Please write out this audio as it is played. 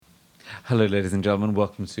Hello, ladies and gentlemen.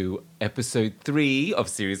 Welcome to episode 3 of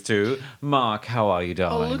series 2. Mark, how are you, Oh,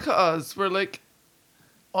 darling? look at us. We're like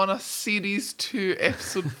on a series 2,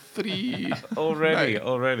 episode 3.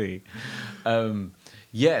 Already.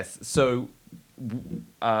 Yes, so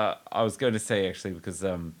I was going to say, actually, because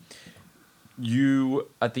you,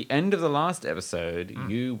 at the end of the last episode,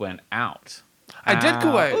 you went out. I did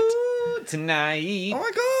go out. Ooh, tonight. Oh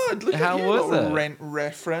my god, look How at you, was little it? Rent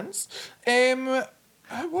reference.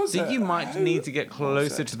 How was So it? you might How need to get was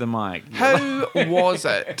closer it? to the mic. How was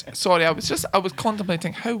it? Sorry, I was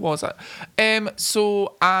contemplating, how was it?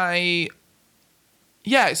 So I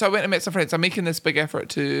went and met some friends. I'm making this big effort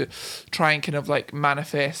to try and kind of like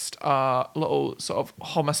manifest a little sort of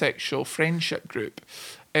homosexual friendship group.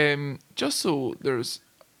 Just so there's,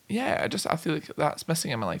 I feel like that's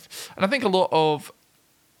missing in my life. And I think a lot of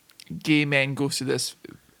gay men go through this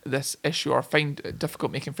issue or find it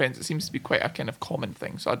difficult making friends. It seems to be quite a kind of common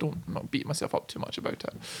thing. So I'm not beating myself up too much about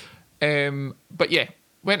it. But yeah,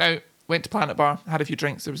 went to Planet Bar, had a few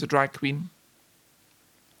drinks. There was a drag queen.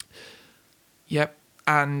 Yep.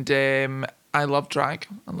 And I love drag.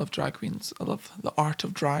 I love drag queens. I love the art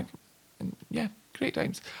of drag. And yeah, great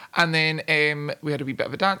times. And then we had a wee bit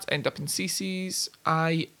of a dance, ended up in Cece's.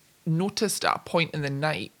 I noticed at a point in the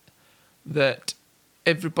night that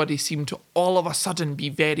everybody seemed to all of a sudden be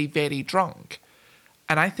very, very drunk.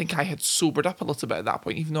 And I think I had sobered up a little bit at that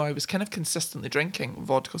point, even though I was kind of consistently drinking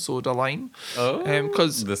vodka, soda, lime. Oh,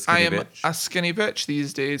 because the skinny I am bitch. a skinny bitch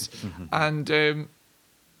these days. And so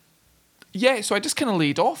I just kind of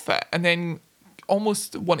laid off it and then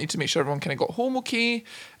almost wanted to make sure everyone kind of got home okay.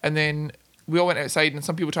 And then we all went outside and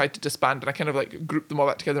some people tried to disband and I kind of like grouped them all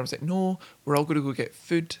back together and was like, no, we're all going to go get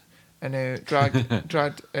food. And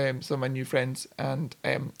dragged some of my new friends and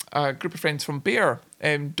a group of friends from Bear,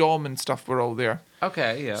 Dom and stuff were all there.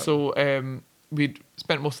 Okay, yeah. So we'd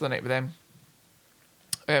spent most of the night with them.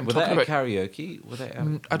 Were they at karaoke? Were they?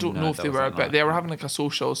 I don't know if that they was were, that but night. they were having like a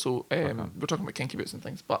social. So we're talking about kinky boots and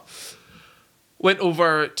things. But went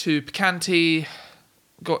over to Picante,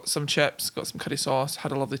 got some chips, got some curry sauce,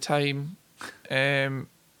 had a lovely time. And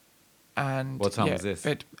What time was this?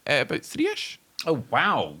 About 3ish. Oh,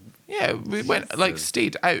 wow. Yeah, we went like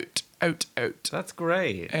stayed out. That's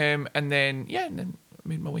great. And then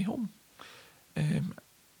made my way home.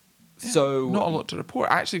 So Not a lot to report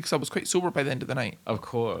actually, because I was quite sober by the end of the night. Of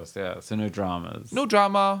course, yeah. So no dramas. No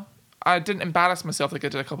drama. I didn't embarrass myself like I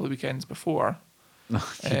did a couple of weekends before. No,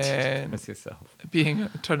 you did miss yourself.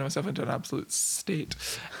 Turning myself into an absolute state.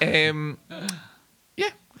 Yeah.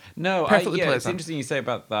 No, Perfectly it's pleasant. interesting you say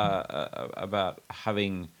about that, about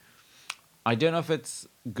having... I don't know if it's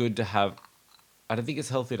good to have... I don't think it's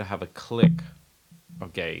healthy to have a clique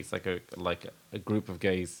of gays, like a group of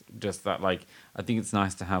gays, just that, like... I think it's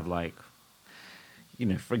nice to have, like, you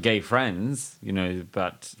know, for gay friends, you know,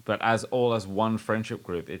 but as one friendship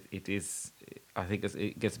group, it is... I think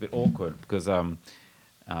it gets a bit awkward because...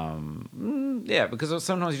 because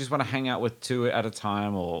sometimes you just want to hang out with 2 at a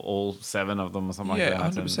time or all 7 of them or something like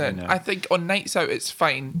that. Yeah, 100%. And, you know. I think on nights out it's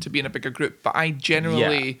fine to be in a bigger group, but I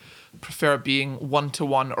generally prefer being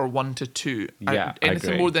 1-to-1 or 1-to-2. Yeah, I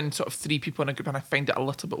anything agree. more than sort of 3 people in a group, and I find it a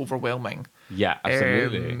little bit overwhelming. Yeah,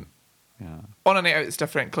 absolutely. Yeah. On a night out it's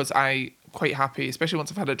different because I quite happy, especially once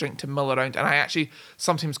I've had a drink, to mill around, and I actually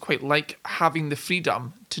sometimes quite like having the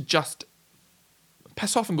freedom to just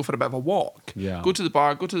piss off and go for a bit of a walk. Yeah. Go to the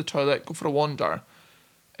bar, go to the toilet, go for a wander,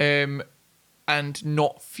 and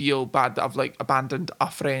not feel bad that I've like abandoned a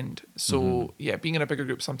friend. So being in a bigger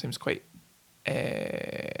group sometimes quite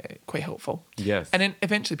helpful. Yes. And then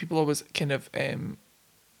eventually people always kind of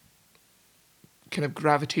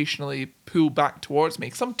gravitationally pull back towards me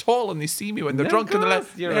because I'm tall and they see me when they're drunk and they're like,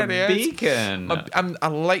 you're there a they is. beacon. I'm a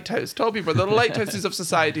lighthouse. Tall people, they're the lighthouses of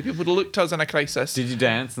society. People would look to us in a crisis. Did you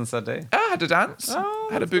dance on Saturday? I had a dance. Oh,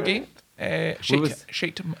 had a that's boogie.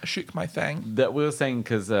 Shook my thing. That we were saying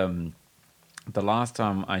because the last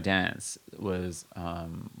time I danced was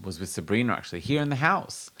with Sabrina, actually, here in the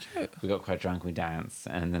house. Cute. We got quite drunk, we danced,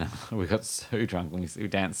 and then we got so drunk, we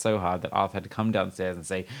danced so hard that Arthur had to come downstairs and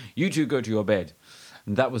say, "You two go to your bed."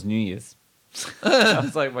 And that was New Year's. I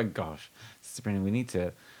was like, my gosh, Sabrina, we need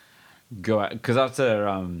to go out. Because after,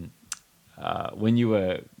 when you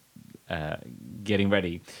were getting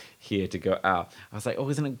ready, here to go out. I was like, oh,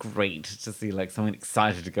 isn't it great to see like someone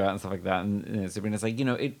excited to go out and stuff like that? And Sabrina's like,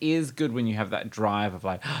 it is good when you have that drive of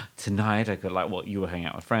like, tonight I could like, well, you were hanging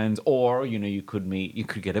out with friends, or you could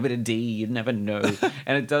get a bit of D. You never know,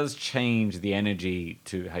 and it does change the energy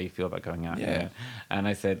to how you feel about going out. Yeah. And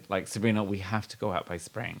I said, like, Sabrina, we have to go out by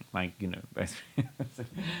spring, like by spring.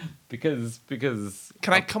 because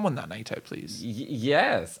Can I come on that night out, please?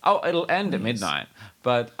 yes. Oh, it'll end at midnight,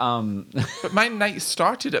 but But my night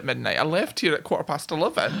started at midnight. I left here at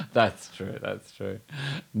 11:15. That's true.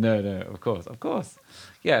 No, of course.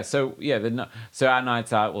 Yeah. So so our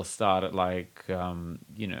nights out will start at like a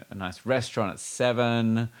nice restaurant at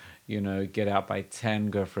 7. Get out by 10,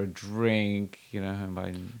 go for a drink. And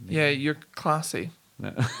by Yeah, you're classy.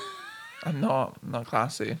 no. I'm not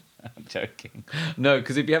classy. I'm joking. No,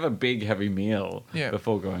 because if you have a big heavy meal Yeah.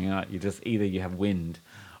 before going out, you just either you have wind,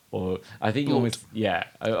 or I think Bloat.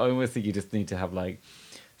 I almost think you just need to have like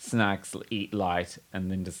snacks, eat light,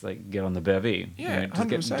 and then just like get on the bevy. Yeah, just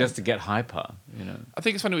 100%. just to get hyper. I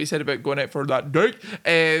think it's funny what you said about going out for that date.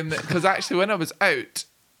 Because actually, when I was out,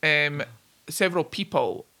 several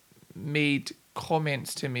people made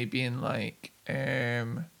comments to me being like,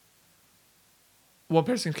 one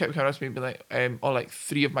person kept coming up to me and be like, like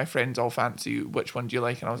 3 of my friends all fancy you. Which one do you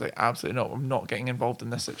like? And I was like, absolutely not. I'm not getting involved in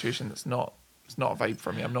this situation. It's not a vibe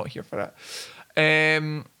for me. I'm not here for it.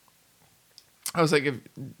 I was like,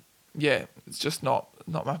 it's just not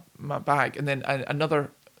my bag. And then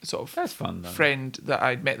another sort of That's fun, though. friend that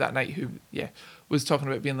I'd met that night who was talking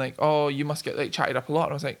about being like, oh, you must get like chatted up a lot.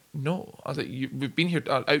 And I was like, no. I was like, we've been here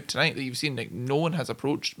out tonight that you've seen, like no one has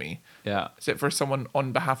approached me Yeah. except for someone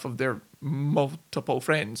on behalf of their multiple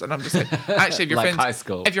friends. And I'm just like, actually, if your Like friends, high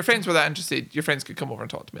school. if your friends were that interested, your friends could come over and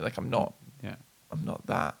talk to me. Like I'm not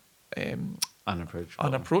that Unapproachable.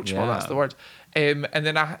 unapproachable. That's the word. And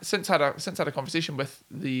then I since had a conversation with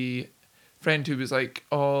the friend who was like,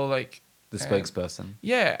 oh, like The spokesperson.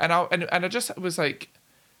 yeah, and I just was like,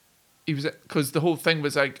 he was, because the whole thing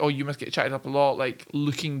was like, oh, you must get chatted up a lot, like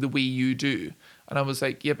looking the way you do, and I was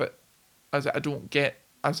like, yeah, but I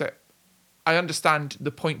was like, I understand the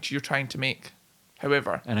point you're trying to make,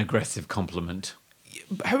 however, An aggressive compliment.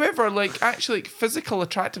 like actually, like, physical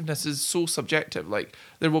attractiveness is so subjective. Like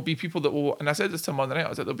there will be people that will, and I said this to someone the other night, I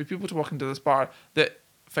was like, there'll be people to walk into this bar that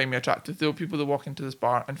find me attractive. There will be people that walk into this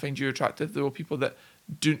bar and find you attractive. There will be people that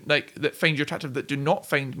that find you attractive that do not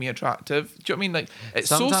find me attractive. Do you know what I mean? Like it's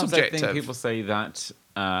Sometimes so subjective. I think people say that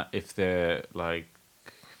if they're like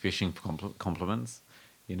fishing for compliments,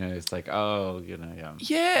 it's like, oh, yeah.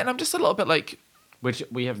 Yeah, and I'm just a little bit like, Which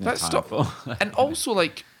we have no let's time stop. for. And also,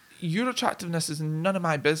 like, your attractiveness is none of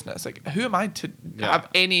my business. Like, who am I to Yeah.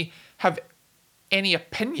 have any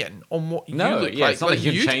opinion on what you No, look yeah, like? it's not like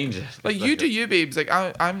you can change it. Like It's you like do you, babes. Like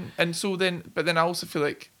I'm, and so then, but then I also feel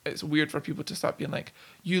like it's weird for people to start being like,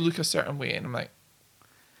 you look a certain way, and I'm like,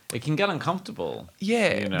 It can get uncomfortable.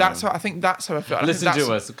 yeah, that's how I think. That's how I feel. I think Listen that's-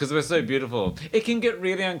 to us, because we're so beautiful. It can get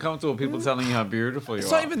really uncomfortable, people telling you how beautiful you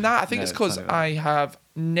It's are. not even that. I think No, it's because not even that. I have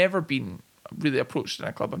never been really approached in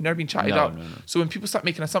a club. I've never been chatted No, up. no. So when people start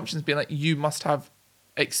making assumptions, being like, you must have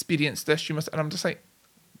experienced this, you must, and I'm just like,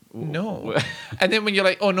 no. And then when you're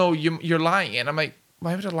like, oh no, you're lying, and I'm like,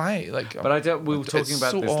 why would I lie? Like, But we were it's talking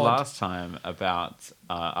about so this odd. last time about,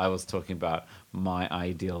 I was talking about my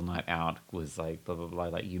ideal night out was like, blah, blah, blah.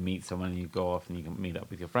 Like you meet someone and you go off and you can meet up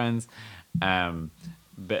with your friends. And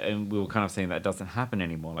we were kind of saying that doesn't happen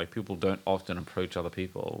anymore. Like people don't often approach other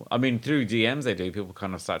people. I mean, through DMs they do. People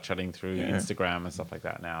kind of start chatting through Instagram and stuff like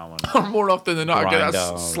that now. And Or more often than not, I get a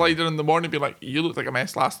Grindr. slider in the morning and be like, you look like a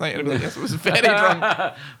mess last night. And I'd be like, yes, I was very drunk.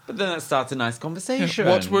 but then it starts a nice conversation.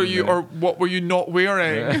 What were you, or what were you not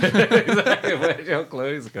wearing? Exactly, where'd your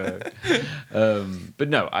clothes go? But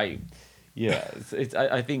no, I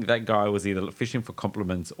think that guy was either fishing for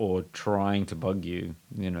compliments or trying to bug you.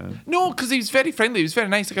 No, because he was very friendly. He was very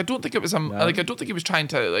nice. Like I don't think it was No? like I don't think he was trying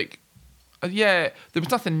to like. Yeah, there was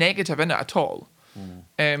nothing negative in it at all.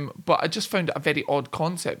 But I just found it a very odd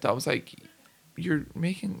concept. I was like, you're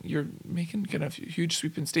making kind of huge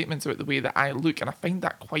sweeping statements about the way that I look, and I find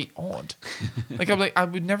that quite odd. Like I'm like, I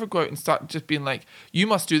would never go out and start just being like, you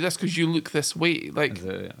must do this because you look this way. Like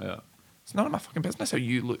it's none of my fucking business how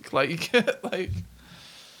you look. Like like.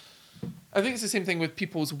 I think it's the same thing with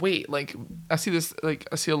people's weight. Like I see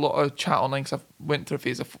a lot of chat online because I went through a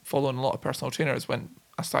phase of following a lot of personal trainers when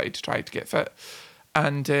I started to try to get fit,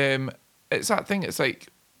 and it's that thing. It's like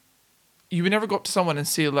you would never go up to someone and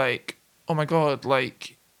say like, "Oh my god,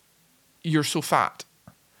 like you're so fat,"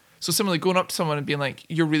 So similarly, going up to someone and being like,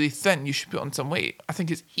 "You're really thin. You should put on some weight." I think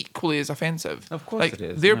it's equally as offensive. Of course like, it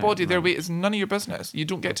is. Their No, body, their no. weight is none of your business. You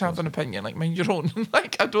don't get to have an opinion. Like, mind your own.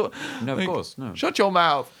 Like, I don't. No, of like, course, no. Shut your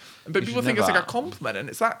mouth. But You people should think it's like a never- compliment, and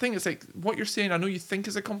it's that thing. It's like what you're saying. I know you think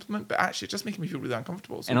is a compliment, but actually, it's just making me feel really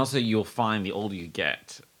uncomfortable. So, And also, you'll find the older you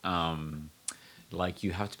get, like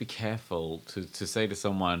you have to be careful to say to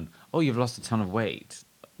someone, "Oh, you've lost a ton of weight."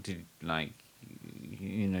 Did like,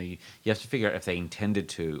 you have to figure out if they intended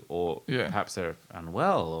to, or Yeah. perhaps they're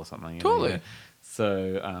unwell or something. Totally.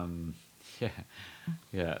 So,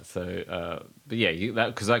 yeah. So, but yeah,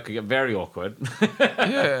 because that could get very awkward.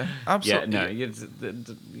 yeah, absolutely. Yeah, no,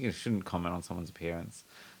 you shouldn't comment on someone's appearance.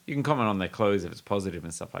 You can comment on their clothes if it's positive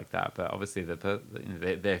and stuff like that, but obviously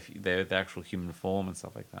their actual human form and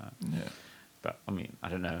stuff like that. Yeah. But I mean, I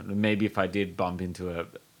don't know. Maybe if I did bump into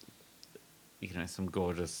some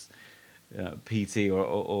gorgeous PT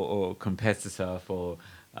or competitor for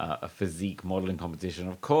a physique modeling competition,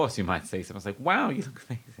 of course you might say something. It's like, "Wow, you look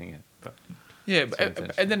amazing!" But Yeah, It's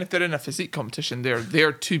but, and then if they're in a physique competition, they're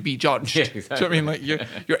there to be judged. Yeah, Do you know what I mean? exactly.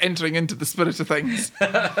 Like you're entering into the spirit of things.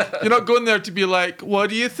 You're not going there to be like, "What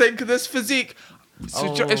do you think of this physique?"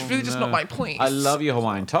 So it's really just no. not my place. I love your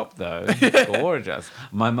Hawaiian top though. It's gorgeous.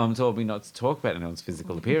 My mum told me not to talk about anyone's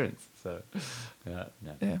physical appearance. So, yeah.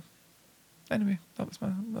 Yeah. Anyway, that was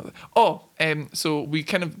my. Oh, so we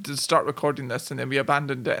kind of did start recording this and then we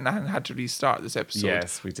abandoned it and I had to restart this episode.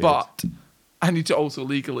 Yes, we did. But I need to also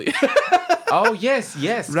legally. Oh yes.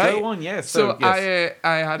 Right. Go on. Yes. So yes.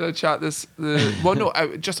 I had a chat well no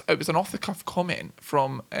it was an off the cuff comment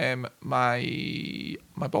from my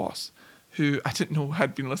boss who I didn't know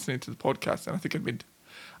had been listening to the podcast, and I think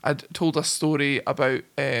I'd told a story about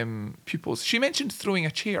pupils. She mentioned throwing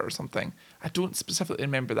a chair or something. I don't specifically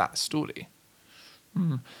remember that story.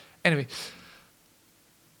 Anyway,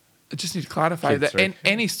 I just need to clarify Kids, that right?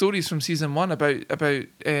 any stories from season 1 about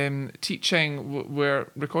teaching were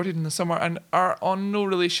recorded in the summer and are on no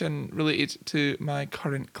relation related to my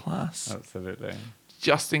current class. Absolutely.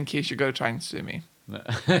 Just in case you're going to try and sue me.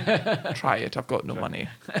 Try it. I've got no money.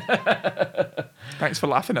 Thanks for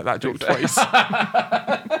laughing at that joke twice.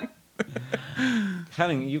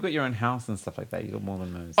 Helen, you got your own house and stuff like that. You got more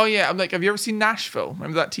than those. Oh yeah, I'm like, have you ever seen Nashville?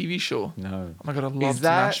 Remember that TV show? No. Oh my god, I loved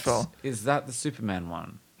Nashville. Is that the Superman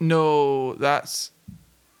one? No, that's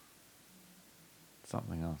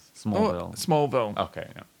Something else. Smallville. Smallville. Okay.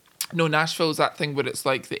 Yeah. No, Nashville's that thing where it's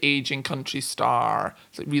like the aging country star.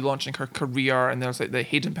 It's like relaunching her career, and there's like the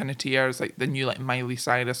Hayden Panettiere is like the new like Miley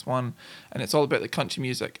Cyrus one, and it's all about the country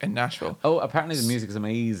music in Nashville. Oh, apparently the music is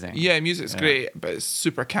amazing. Yeah, music's Yeah. great, but it's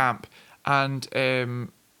super camp. And I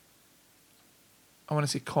want to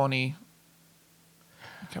say Connie.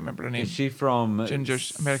 I can't remember her name. Is she from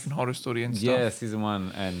Ginger's American Horror Story and stuff. Yeah, season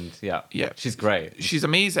 1, and yeah, Yeah. she's great. She's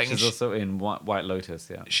amazing. She's also in White Lotus.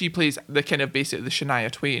 Yeah. She plays the kind of basically the Shania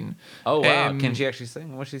Twain. Oh wow! Um, Can she actually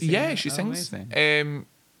sing? What's she singing? Yeah, she Oh, sings. amazing.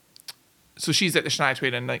 So she's like the Shania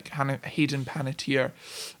Twain, and like Hayden Panettiere,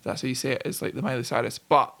 that's how you say it, is like the Miley Cyrus.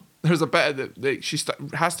 But there's a bit of that like she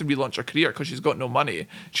has to relaunch her career because she's got no money.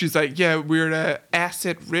 She's like, yeah, we're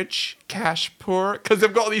asset rich, cash poor, because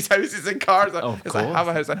they've got all these houses and cars. Oh, of it's like course. have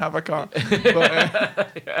a house and have a car,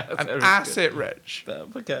 but and asset rich.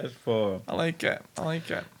 Cash for. I like it.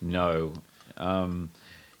 No.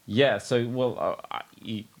 Yeah, so, well,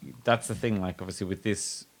 that's the thing, like, obviously, with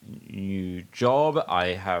this new job, I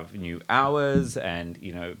have new hours and,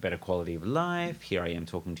 better quality of life. Here I am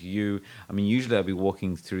talking to you. I mean, usually I'll be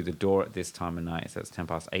walking through the door at this time of night, so it's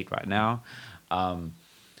 8:10 right now.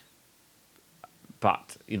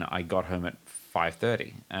 But, I got home at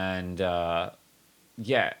 5:30, and,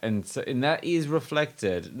 yeah, and that is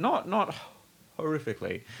reflected, not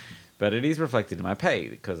horrifically, but it is reflected in my pay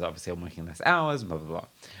because obviously I'm working less hours, blah, blah, blah.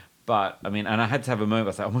 But, I mean, and I had to have a moment, I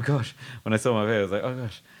was like, oh my gosh, when I saw my pay, I was like, oh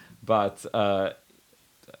gosh. But,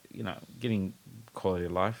 getting quality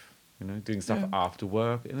of life, doing stuff after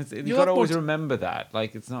work. And you've got to always remember that.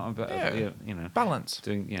 Like, it's not about, balance.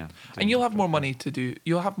 doing And you'll have more money to do.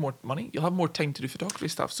 You'll have more money. You'll have more time to do photography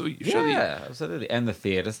stuff. So surely, absolutely. And the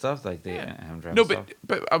theater stuff, like the Amdram no, stuff.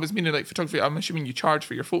 but I was meaning like photography. I'm assuming you charge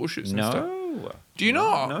for your photo shoots and stuff. No. Do you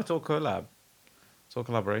not? No, it's all collab. It's all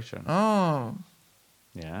collaboration. Oh,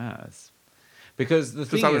 Yes. Because the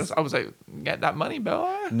thing because is... I was like, get that money,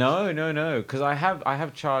 boy. No. Because I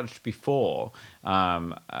have charged before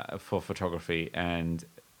for photography, and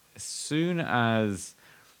as soon as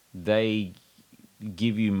they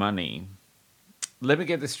give you money, let me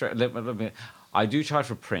get this straight. Let me, I do charge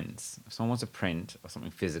for prints. If someone wants a print or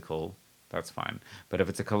something physical, that's fine. But if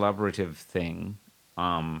it's a collaborative thing,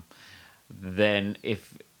 then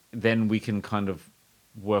we can kind of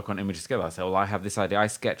work on images together. I say, well, I have this idea. I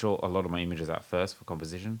sketch a lot of my images out first for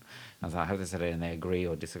composition. And so I have this idea, and they agree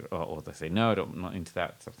or disagree, or they say, no, I'm not into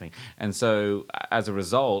that sort of thing. And so as a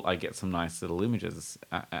result, I get some nice little images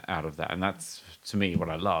out of that. And that's, to me, what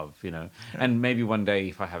I love, you know. Yeah. And maybe one day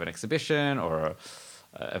if I have an exhibition or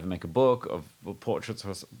ever make a book of portraits,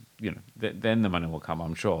 or, you know, then the money will come,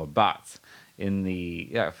 I'm sure. But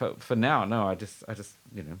for now, no, I just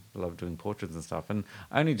you know, love doing portraits and stuff, and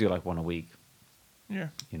I only do like one a week. Yeah,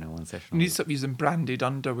 you know, one session. You need to stop using branded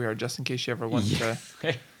underwear just in case you ever want to.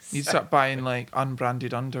 You need to start buying like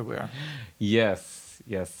unbranded underwear. Yes.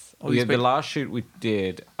 Oh, yeah, the last shoot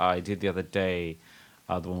I did the other day.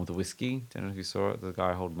 The one with the whiskey. Don't know if you saw it. The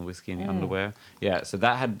guy holding the whiskey in the underwear. Yeah, so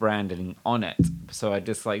that had branding on it. So I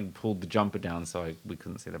just like pulled the jumper down so we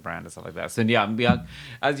couldn't see the brand and stuff like that. So yeah,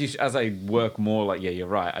 as I work more, like, yeah, you're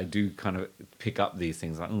right. I do kind of pick up these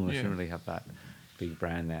things like, I shouldn't really have that big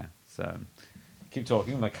brand there. So keep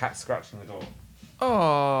talking. My cat's scratching the door.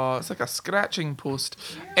 Oh, it's like a scratching post.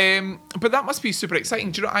 But that must be super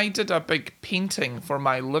exciting. Do you know, I did a big painting for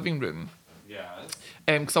my living room.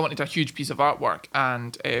 Because I wanted a huge piece of artwork,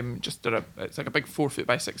 and just did it's like a big 4 foot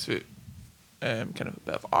by 6 foot kind of a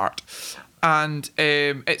bit of art, and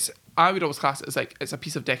I would always class it as like it's a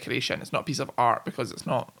piece of decoration. It's not a piece of art because it's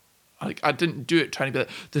not like I didn't do it trying to be like,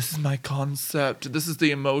 this is my concept, this is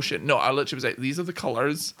the emotion. No, I literally was like, these are the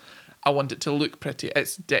colours. I want it to look pretty.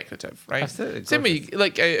 It's decorative, right? Absolutely. Same way,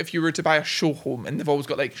 like if you were to buy a show home, and they've always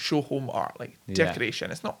got like show home art, like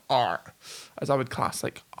decoration. It's not art, as I would class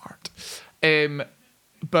like art.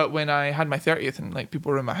 But when I had my 30th and like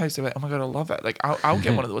people were in my house, they were like, oh my God, I love it. Like, I'll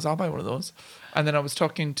get one of those. I'll buy one of those. And then I was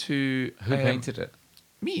talking to... Who painted it?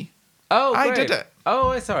 Me. Oh, great. I did it.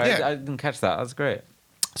 Oh, sorry. Yeah. I didn't catch that. That's great.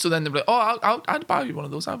 So then they were like, oh, I'd buy you one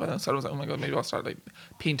of those. I'll buy them. So I was like, oh my God, maybe I'll start like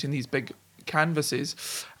painting these big canvases.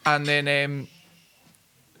 And then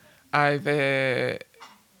I've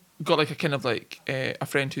got like a kind of like a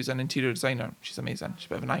friend who's an interior designer. She's amazing. She's a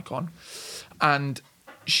bit of an icon. And...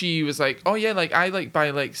 she was like, oh yeah, like I like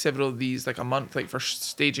buy like several of these like a month, like for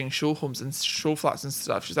staging show homes and show flats and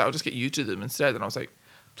stuff. She's like, I'll just get you to them instead. And I was like,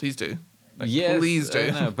 please do. Like, yes, please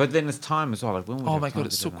do. No, but then it's time as well. Like, when would oh my God,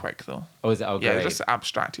 it's so quick though. Oh, is it? Oh, yeah, great. just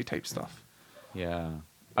abstracty type stuff. Yeah.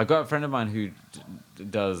 I got a friend of mine who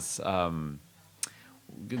does the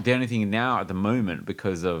only thing now at the moment,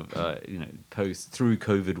 because of through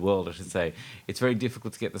COVID world, I should say, it's very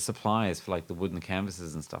difficult to get the supplies for like the wood and the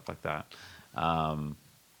canvases and stuff like that.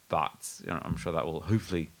 But you know, I'm sure that will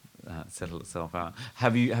hopefully settle itself out.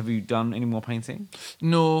 Have you done any more painting?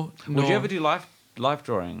 No. Would you ever do life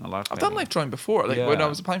drawing or life painting? I've done life drawing before. Like when I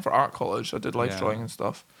was applying for art college, I did life drawing and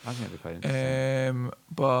stuff. I think it'd be quite interesting.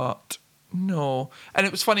 But no. And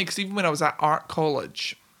it was funny because even when I was at art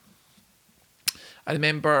college, I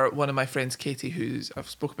remember one of my friends, Katie, who's I've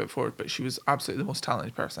spoken about before, but she was absolutely the most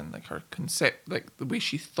talented person. Like her concept, like the way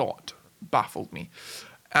she thought, baffled me.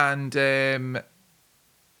 And I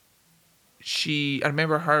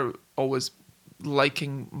remember her always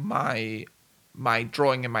liking my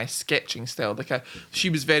drawing and my sketching style. Like she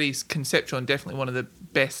was very conceptual and definitely one of the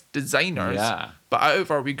best designers. Yeah. But out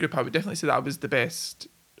of our wee group, I would definitely say that I was the best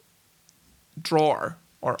drawer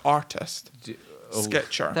or artist.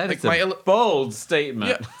 Sketcher. That is a bold statement.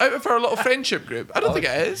 Yeah, out of our little friendship group. I don't think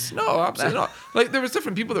it is. No, absolutely not. Like there was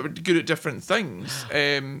different people that were good at different things.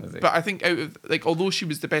 But I think out of like, although she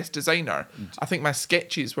was the best designer, I think my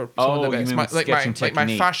sketches were some of the best. Like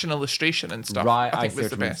my fashion illustration and stuff. Right, I think was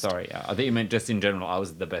the best. Sorry, yeah. I think you meant just in general. I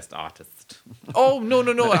was the best artist. Oh no!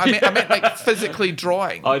 I meant like physically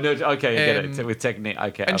drawing. Oh no! Okay, I get it. With technique,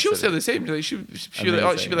 okay. And she'll say the same. Like she'd be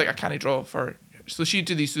like, I can't draw for. So she'd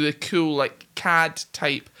do these really cool like CAD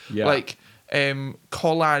type, like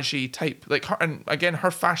collage-y type, like her, and again her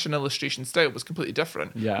fashion illustration style was completely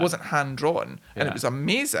different. Yeah. It wasn't hand drawn, and it was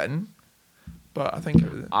amazing. But I think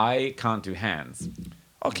I can't do hands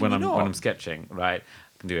when I'm sketching. Right,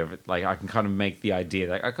 I can do everything. Like I can kind of make the idea.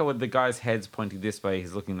 Like okay, well the guy's head's pointing this way,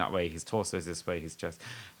 he's looking that way, his torso is this way, his chest,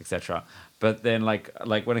 etc. But then like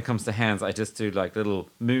when it comes to hands, I just do like little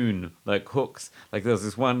moon like hooks. Like there was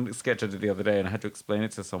this one sketch I did the other day, and I had to explain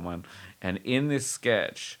it to someone. And in this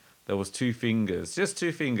sketch, there was just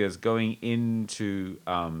two fingers going into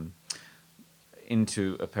a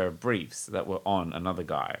pair of briefs that were on another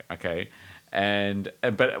guy. Okay.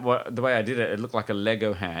 But the way I did it, it looked like a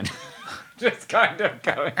Lego hand, just kind of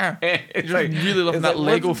going. You're like, really loving that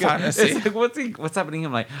Lego fantasy. It's like, what's happening?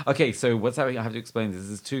 I'm like, okay, so what's happening? I have to explain this.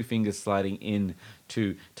 There's two fingers sliding in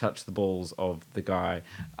to touch the balls of the guy.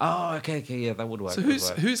 Oh, okay, yeah, that would work. So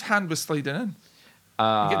whose hand was sliding in?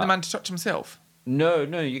 You get the man to touch himself? No,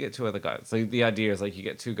 you get two other guys. So the idea is like you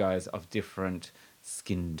get two guys of different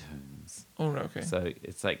skin tones. Oh, right, okay. So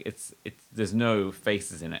it's like it's there's no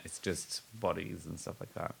faces in it. It's just bodies and stuff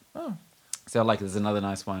like that. Oh, So like there's another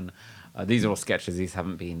nice one. These are all sketches. These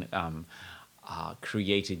haven't been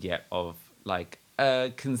created yet of like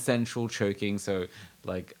consensual choking. So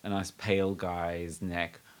like a nice pale guy's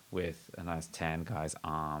neck with a nice tan guy's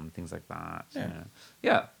arm, things like that. Yeah. You know.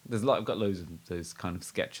 Yeah. There's a lot. I've got loads of those kind of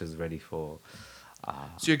sketches ready for.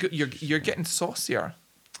 so you're getting saucier.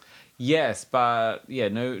 Yes, but yeah,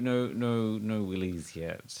 no willies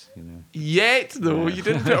yet. You know. Yet though, you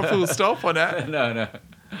didn't put a full stop on it. No.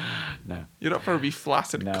 You're not for a wee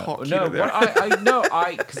flaccid No, cock no. here or there.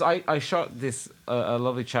 What because I shot this a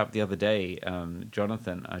lovely chap the other day,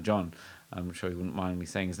 Jonathan, John. I'm sure he wouldn't mind me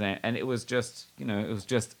saying his name, and it was just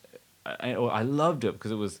I loved it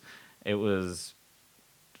because it was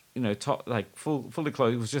top like fully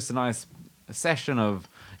clothed. It was just a nice session of.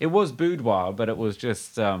 It was boudoir, but it was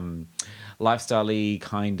just lifestyle-y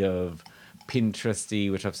kind of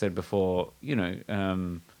Pinteresty, which I've said before.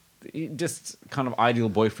 Just kind of ideal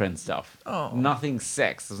boyfriend stuff. Oh. Nothing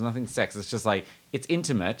sex. There's nothing sex. It's just like, it's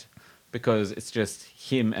intimate because it's just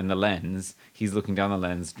him and the lens. He's looking down the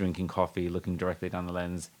lens, drinking coffee, looking directly down the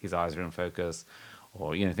lens. His eyes are in focus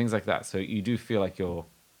or, things like that. So you do feel like you're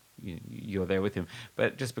there with him.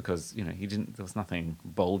 But just because, there was nothing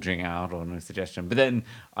bulging out or no suggestion. But then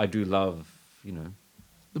I do love,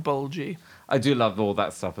 The bulgy. I do love all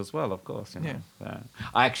that stuff as well, of course. Yeah.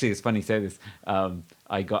 I actually, it's funny you say this.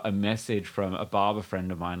 I got a message from a barber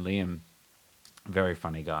friend of mine, Liam, very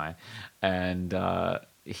funny guy, and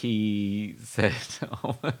he said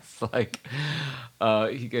almost like,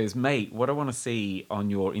 he goes, "Mate, what I want to see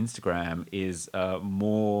on your Instagram is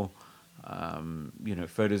more."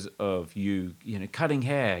 Photos of you, cutting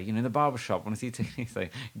hair, in the barbershop. When I see you taking, he's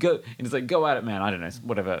like, go, and it's like, go at it, man. I don't know,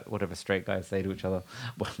 whatever straight guys say to each other.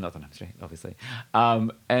 Well, not that I'm straight, obviously.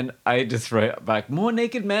 And I just wrote back, more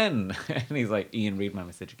naked men. And he's like, Ian, read my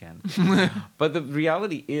message again. But the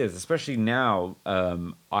reality is, especially now,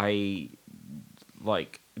 I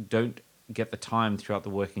don't get the time throughout the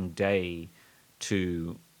working day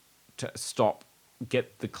to stop,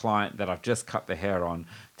 get the client that I've just cut the hair on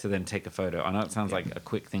to then take a photo. I know it sounds like a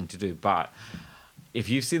quick thing to do, but if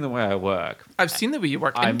you've seen the way I work, I've seen the way you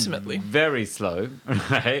work intimately. I'm very slow,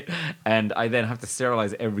 right? And I then have to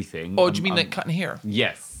sterilize everything. Oh, do you mean like cutting hair?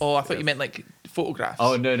 Yes. Oh, I thought you meant like photographs.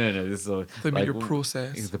 Oh, no. This is all, They mean your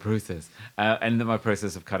process. It's the process. And then my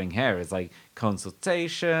process of cutting hair is like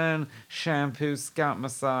consultation, shampoo, scalp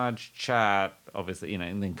massage, chat, obviously,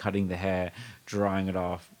 and then cutting the hair, drying it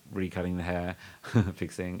off, recutting the hair,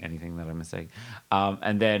 fixing anything that I mistake,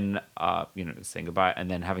 and then saying goodbye,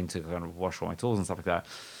 and then having to kind of wash all my tools and stuff like that.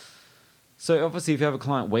 So obviously, if you have a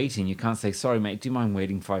client waiting, you can't say, "Sorry, mate, do you mind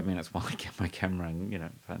waiting 5 minutes while I get my camera?"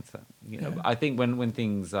 And I think when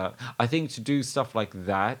things, I think to do stuff like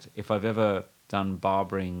that, if I've ever done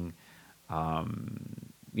barbering, hair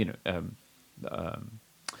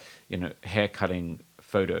cutting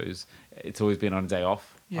photos, it's always been on a day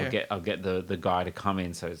off. Yeah. I'll get the guy to come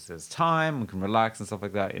in so there's time, we can relax and stuff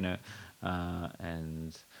like that,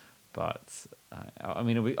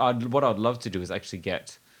 what I'd love to do is actually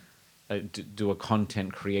get do a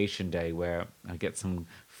content creation day where I get some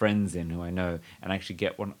friends in who I know and actually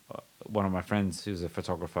get one of my friends who's a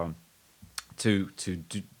photographer to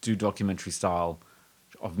do documentary style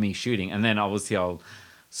of me shooting, and then obviously I'll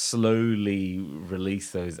slowly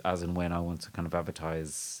release those as and when I want to kind of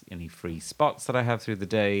advertise any free spots that I have through the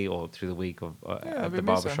day or through the week of at the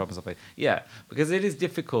barbershop and stuff like that. Yeah, because it is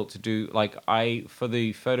difficult to do. Like for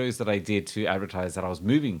the photos that I did to advertise that I was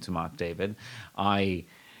moving to Mark David, I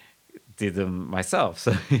did them myself,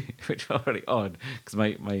 so which was really odd because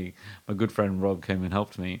my good friend Rob came and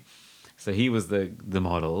helped me. So he was the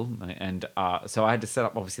model, and so I had to set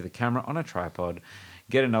up obviously the camera on a tripod,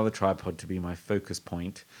 get another tripod to be my focus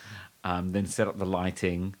point, then set up the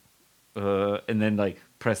lighting, and then like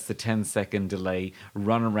press the 10-second delay,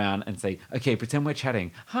 run around and say, okay, pretend we're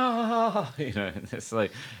chatting. Ha ha ha. It's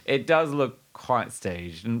like, it does look quite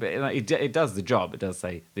staged, and it does the job. It does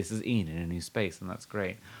say, this is Ian in a new space, and that's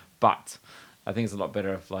great. But I think it's a lot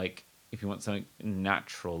better if you want something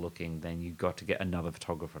natural looking, then you've got to get another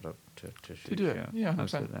photographer to shoot. To do it. Yeah, 100%.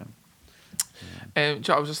 Absolutely. I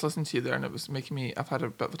was just listening to you there, and it was making me. I've had a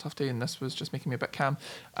bit of a tough day, and this was just making me a bit calm.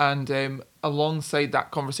 And alongside that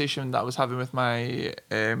conversation that I was having with my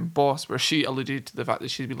boss, where she alluded to the fact that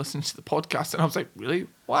she'd been listening to the podcast, and I was like, "Really?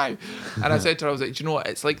 Why?" And I said to her, "I was like, do you know what?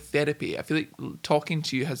 It's like therapy. I feel like talking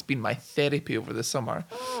to you has been my therapy over the summer,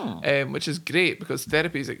 which is great because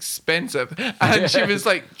therapy is expensive." And she was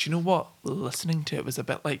like, "Do you know what? Listening to it was a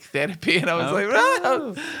bit like therapy," and I was like,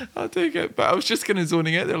 I'll take it. But I was just kind of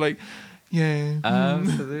zoning out. They're like, yeah.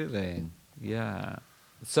 Absolutely. Yeah.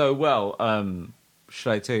 So, well,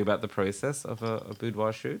 should I tell you about the process of a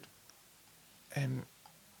boudoir shoot?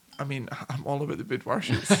 I mean, I'm all about the boudoir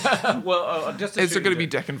shoots. Well, just Is there going to be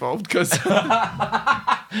dick involved? Because no,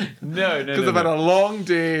 I've had a long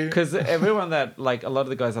day. Because everyone that, like, a lot of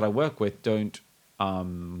the guys that I work with don't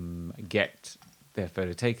get their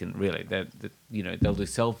photo taken, really. They'll do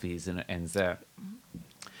selfies and it ends there.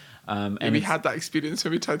 And we had that experience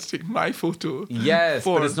when we tried to take my photo. Yes,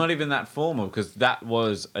 but it's not even that formal because that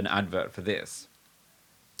was an advert for this.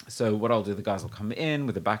 So what I'll do, the guys will come in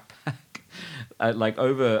with a backpack.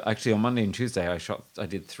 Actually on Monday and Tuesday, I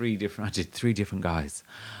did three different guys,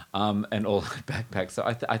 and all backpacks. So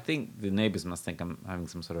I think the neighbors must think I'm having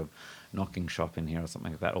some sort of knocking shop in here or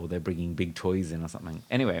something like that, or they're bringing big toys in or something.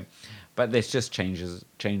 Anyway, but there's just change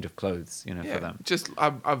of clothes, for them. Just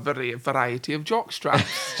a variety of jock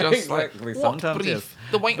straps. Just exactly. Like, sometimes what brief? Yes.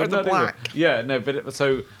 The white or the black? Yeah, no,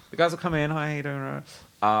 so the guys will come in, hi, you don't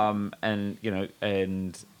know.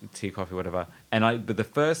 And tea, coffee, whatever. But the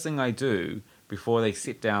first thing I do before they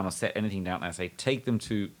sit down or set anything down, I say take them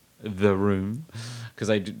to the room, because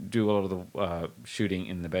I do a lot of the shooting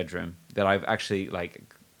in the bedroom that I've actually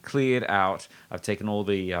cleared out. I've taken all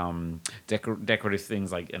the decorative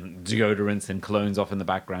things like deodorants and colognes off in the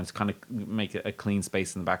background to kind of make it a clean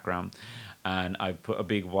space in the background. And I put a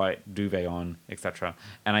big white duvet on, etc.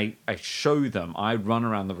 And I show them, I run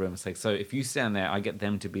around the room and say, so if you stand there, I get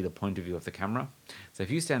them to be the point of view of the camera. So if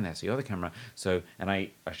you stand there, so you're the camera. And I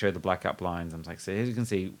show the blackout blinds. I'm like, so as you can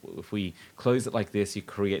see, if we close it like this, you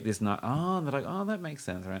create this night. Oh, and they're like, oh, that makes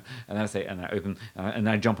sense, right? And then I say, and I open, and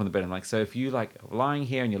I jump on the bed. I'm like, so if you lying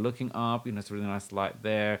here and you're looking up, it's a really nice light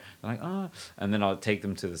there. They're like, oh, and then I'll take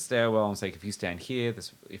them to the stairwell and say, if you stand here,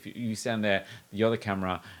 if you stand there, you're the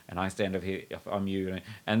camera, and I stand over here, if I'm you.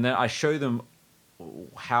 And then I show them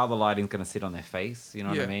how the lighting's going to sit on their face. You know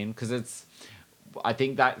what I mean? Because I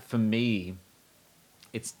think that for me,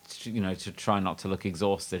 it's to try not to look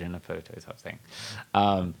exhausted in a photo type thing.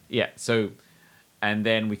 So, and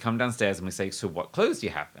then we come downstairs and we say, so what clothes do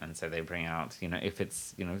you have? And so they bring out, if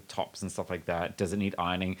it's tops and stuff like that, does it need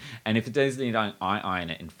ironing? And if it does need ironing, I iron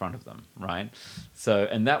it in front of them, right? So,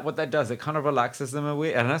 and what that does, it kind of relaxes them a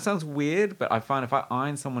bit. And that sounds weird, but I find if I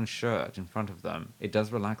iron someone's shirt in front of them, it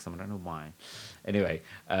does relax them. I don't know why. Anyway,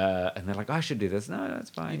 and they're like, I should do this. No, that's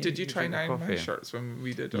fine. Did you try and iron my shirts when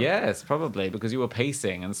we did? Yes, probably, because you were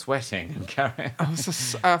pacing and sweating and carrying.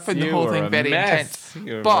 I found the whole thing very intense.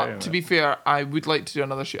 But to be fair, I would like to do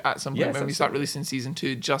another shoot at some point when we start releasing season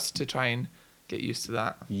 2, just to try and get used to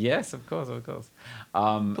that. Yes, of course.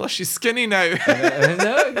 Plus, she's skinny now.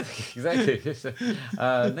 No, exactly.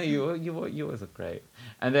 No, you always look great.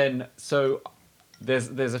 And then so.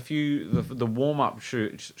 There's a few the warm up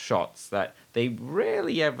shots that they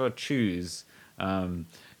rarely ever choose. I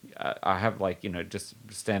have just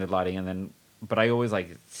standard lighting, but I always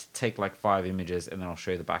take 5 images and then I'll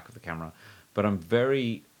show you the back of the camera. But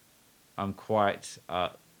I'm quite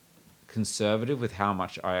conservative with how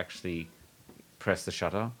much I actually press the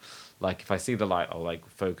shutter. Like if I see the light, I'll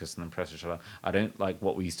focus and then press the shutter. I don't like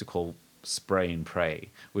what we used to call spray and pray,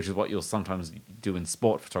 which is what you'll sometimes do in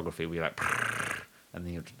sport photography. We and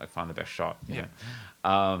then you find the best shot. You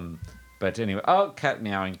know? But anyway, cat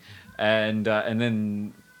meowing, and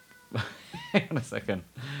then hang on a second.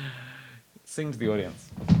 Sing to the audience.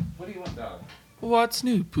 What do you want, darling? What's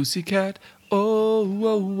new, pussycat? Oh,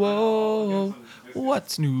 whoa, whoa.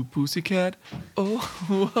 What's new, pussycat? Oh,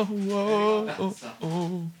 whoa, whoa,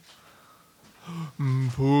 oh.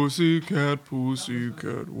 Pussycat,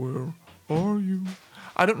 pussycat, where are you?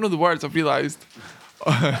 I don't know the words, I've realised.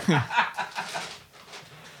 I'm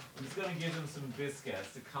just going to give them some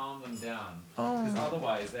biscuits to calm them down. Because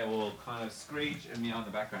otherwise they will kind of screech and meow in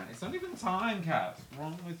the background. It's not even time, Kat. What's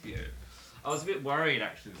wrong with you? I was a bit worried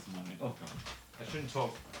actually this morning. Oh, God. I shouldn't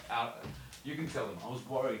talk out. You can tell them. I was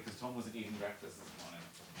worried because Tom wasn't eating breakfast this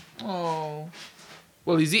morning. Oh.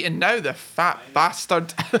 Well, he's eating now, the fat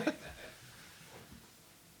bastard.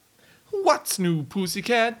 What's new,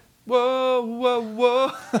 pussycat? Whoa, whoa,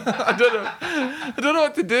 whoa. I don't know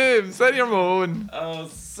what to do. I'm sitting here moan. Oh,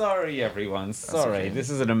 sorry, everyone. Sorry. okay. This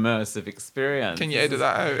is an immersive experience. Can you This edit is-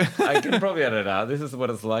 that out? I can probably edit it out. This is what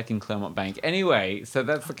it's like in Claremont Bank. Anyway, so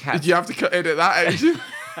that's the cat. Did you have to edit that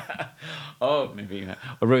out? Oh, maybe, you know.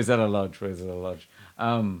 Or Rosetta Lodge.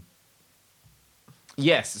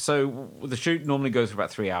 Yes, so the shoot normally goes for about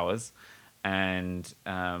 3 hours. And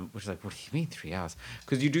which is like, what do you mean 3 hours?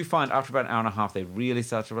 Because you do find after about an hour and a half, they really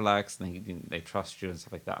start to relax and they trust you and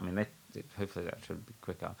stuff like that. I mean, hopefully that should be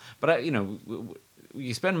quicker. But,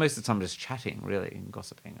 you spend most of the time just chatting, really, and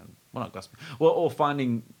gossiping. And, well, not gossiping. Well, or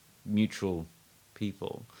finding mutual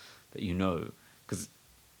people that you know. Because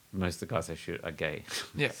most of the guys I shoot are gay.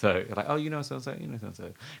 Yeah. So you're like, oh, you know so-and-so, you know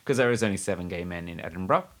so-and-so. Because there is only 7 gay men in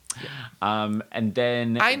Edinburgh. And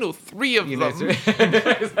then... I know 3 of them.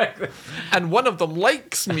 Exactly. And one of them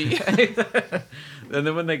likes me. And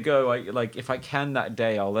then when they go, like if I can that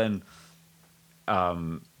day, I'll then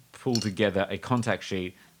pull together a contact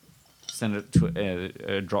sheet, send it to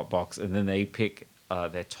a Dropbox, and then they pick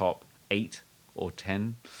their top 8 or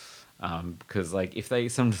 10. Because like if they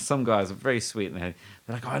some guys are very sweet and they're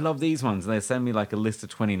like, oh, I love these ones, and they send me like a list of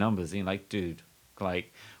 20 numbers, and you're like, dude,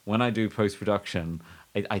 like when I do post-production,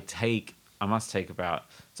 I must take about,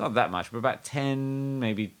 it's not that much, but about 10,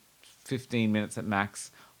 maybe 15 minutes at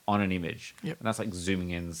max on an image. Yep. And that's like zooming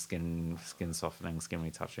in, skin softening, skin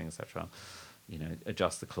retouching, etc.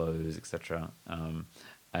 Adjust the clothes, etc.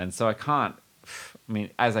 And so I can't, I mean,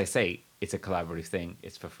 as I say, it's a collaborative thing.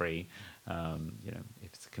 It's for free.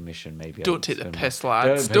 If it's a commission, maybe. Don't take the piss,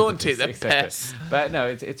 lads. Don't take the piss. But no,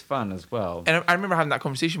 it's fun as well. And I remember having that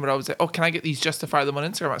conversation where I was like, oh, can I get these justify them on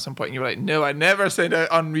Instagram at some point? And you were like, no, I never send out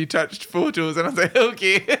unretouched photos. And I was like,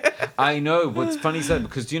 okay. I know. What's funny is that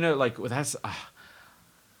because, that's...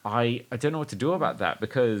 I don't know what to do about that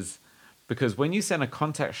because when you send a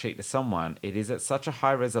contact sheet to someone, it is at such a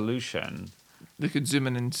high resolution... They could zoom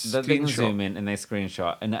in and that they can screenshot. zoom in and they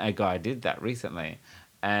screenshot. And a guy did that recently.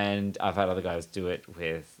 And I've had other guys do it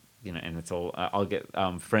with, and it's all, I'll get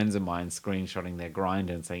friends of mine screenshotting their grind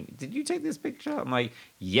and saying, did you take this picture? I'm like,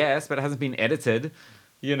 yes, but it hasn't been edited,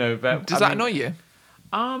 but. Does that annoy you?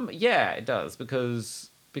 Yeah, it does because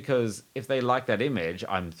if they like that image,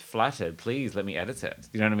 I'm flattered. Please let me edit it.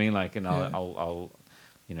 You know what I mean? Like, and I'll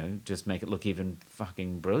just make it look even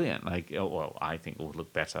fucking brilliant. Like, well, I think it would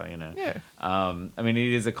look better, Yeah. I mean,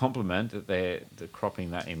 it is a compliment that they're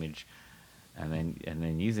cropping that image and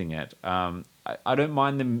then using it. I don't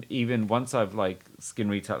mind them even once I've like skin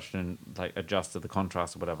retouched and like adjusted the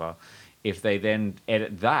contrast or whatever. If they then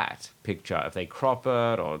edit that picture, if they crop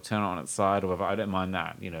it or turn it on its side or whatever, I don't mind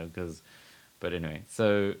that, but anyway,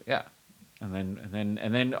 so yeah. And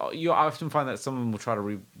then you often find that someone will try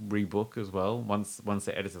to rebook as well once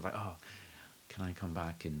they edit it, like, oh, can I come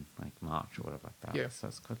back in like March or whatever like that? Yeah. So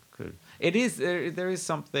it's quite good. It is there is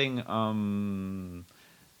something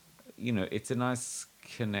it's a nice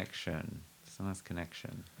connection. It's a nice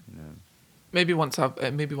connection, Maybe once I'm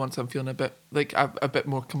feeling a bit like a bit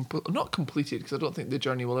more not completed, because I don't think the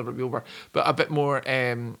journey will ever be over, but a bit more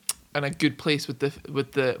in a good place with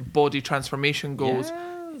the body transformation goals. Yes.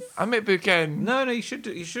 I might book in. No, you should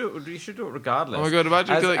do it regardless. Oh my god!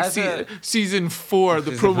 Imagine season 4,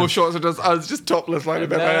 the promo shots are just us just topless, like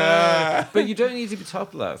but you don't need to be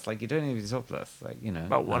topless. Like you don't need to be topless. Like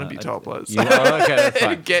I want to be topless. Okay, that's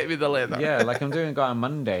fine. Get me the leather. Yeah, like I'm doing a guy on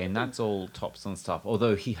Monday, and that's all tops and stuff.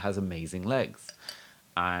 Although he has amazing legs,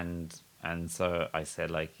 and so I said,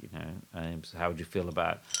 like, so how would you feel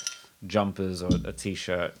about jumpers or a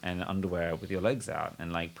t-shirt and underwear with your legs out,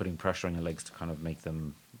 and like putting pressure on your legs to kind of make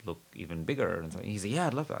them look even bigger? And so he's like, yeah,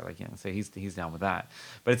 I'd love that. Like, so he's down with that.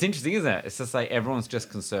 But it's interesting, isn't it? It's just like everyone's just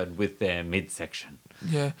concerned with their midsection.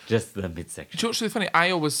 Yeah. Just the midsection. Do you know what's really funny? I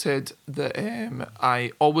always said that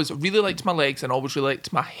I always really liked my legs and always really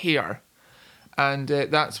liked my hair. And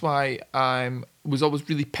that's why I was always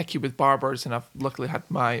really picky with barbers, and I've luckily had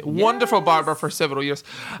my wonderful barber for several years.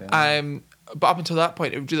 Yeah. But up until that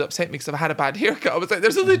point, it really upset me because if I had a bad haircut, I was like,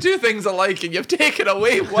 there's only 2 things I like, and you've taken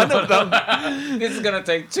away one of them. This is going to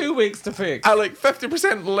take 2 weeks to fix. I like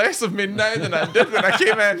 50% less of me now than I did when I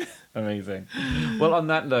came in. Amazing. Well, on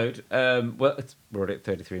that note, we're already at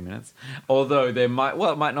 33 minutes. Although it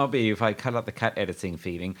might not be if I cut out the cat editing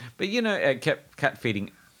feeding. But, kept cat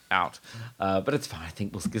feeding out. But it's fine. I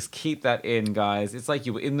think we'll just keep that in, guys. It's like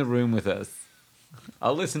you were in the room with us.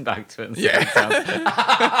 I'll listen back to it and see how it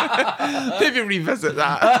sounds. Maybe revisit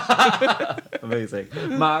that. Amazing.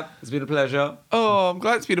 Mark, it's been a pleasure. Oh, I'm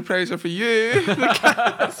glad it's been a pleasure for you.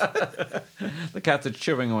 The cats are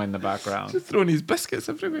chewing away in the background. Just throwing his biscuits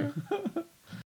everywhere.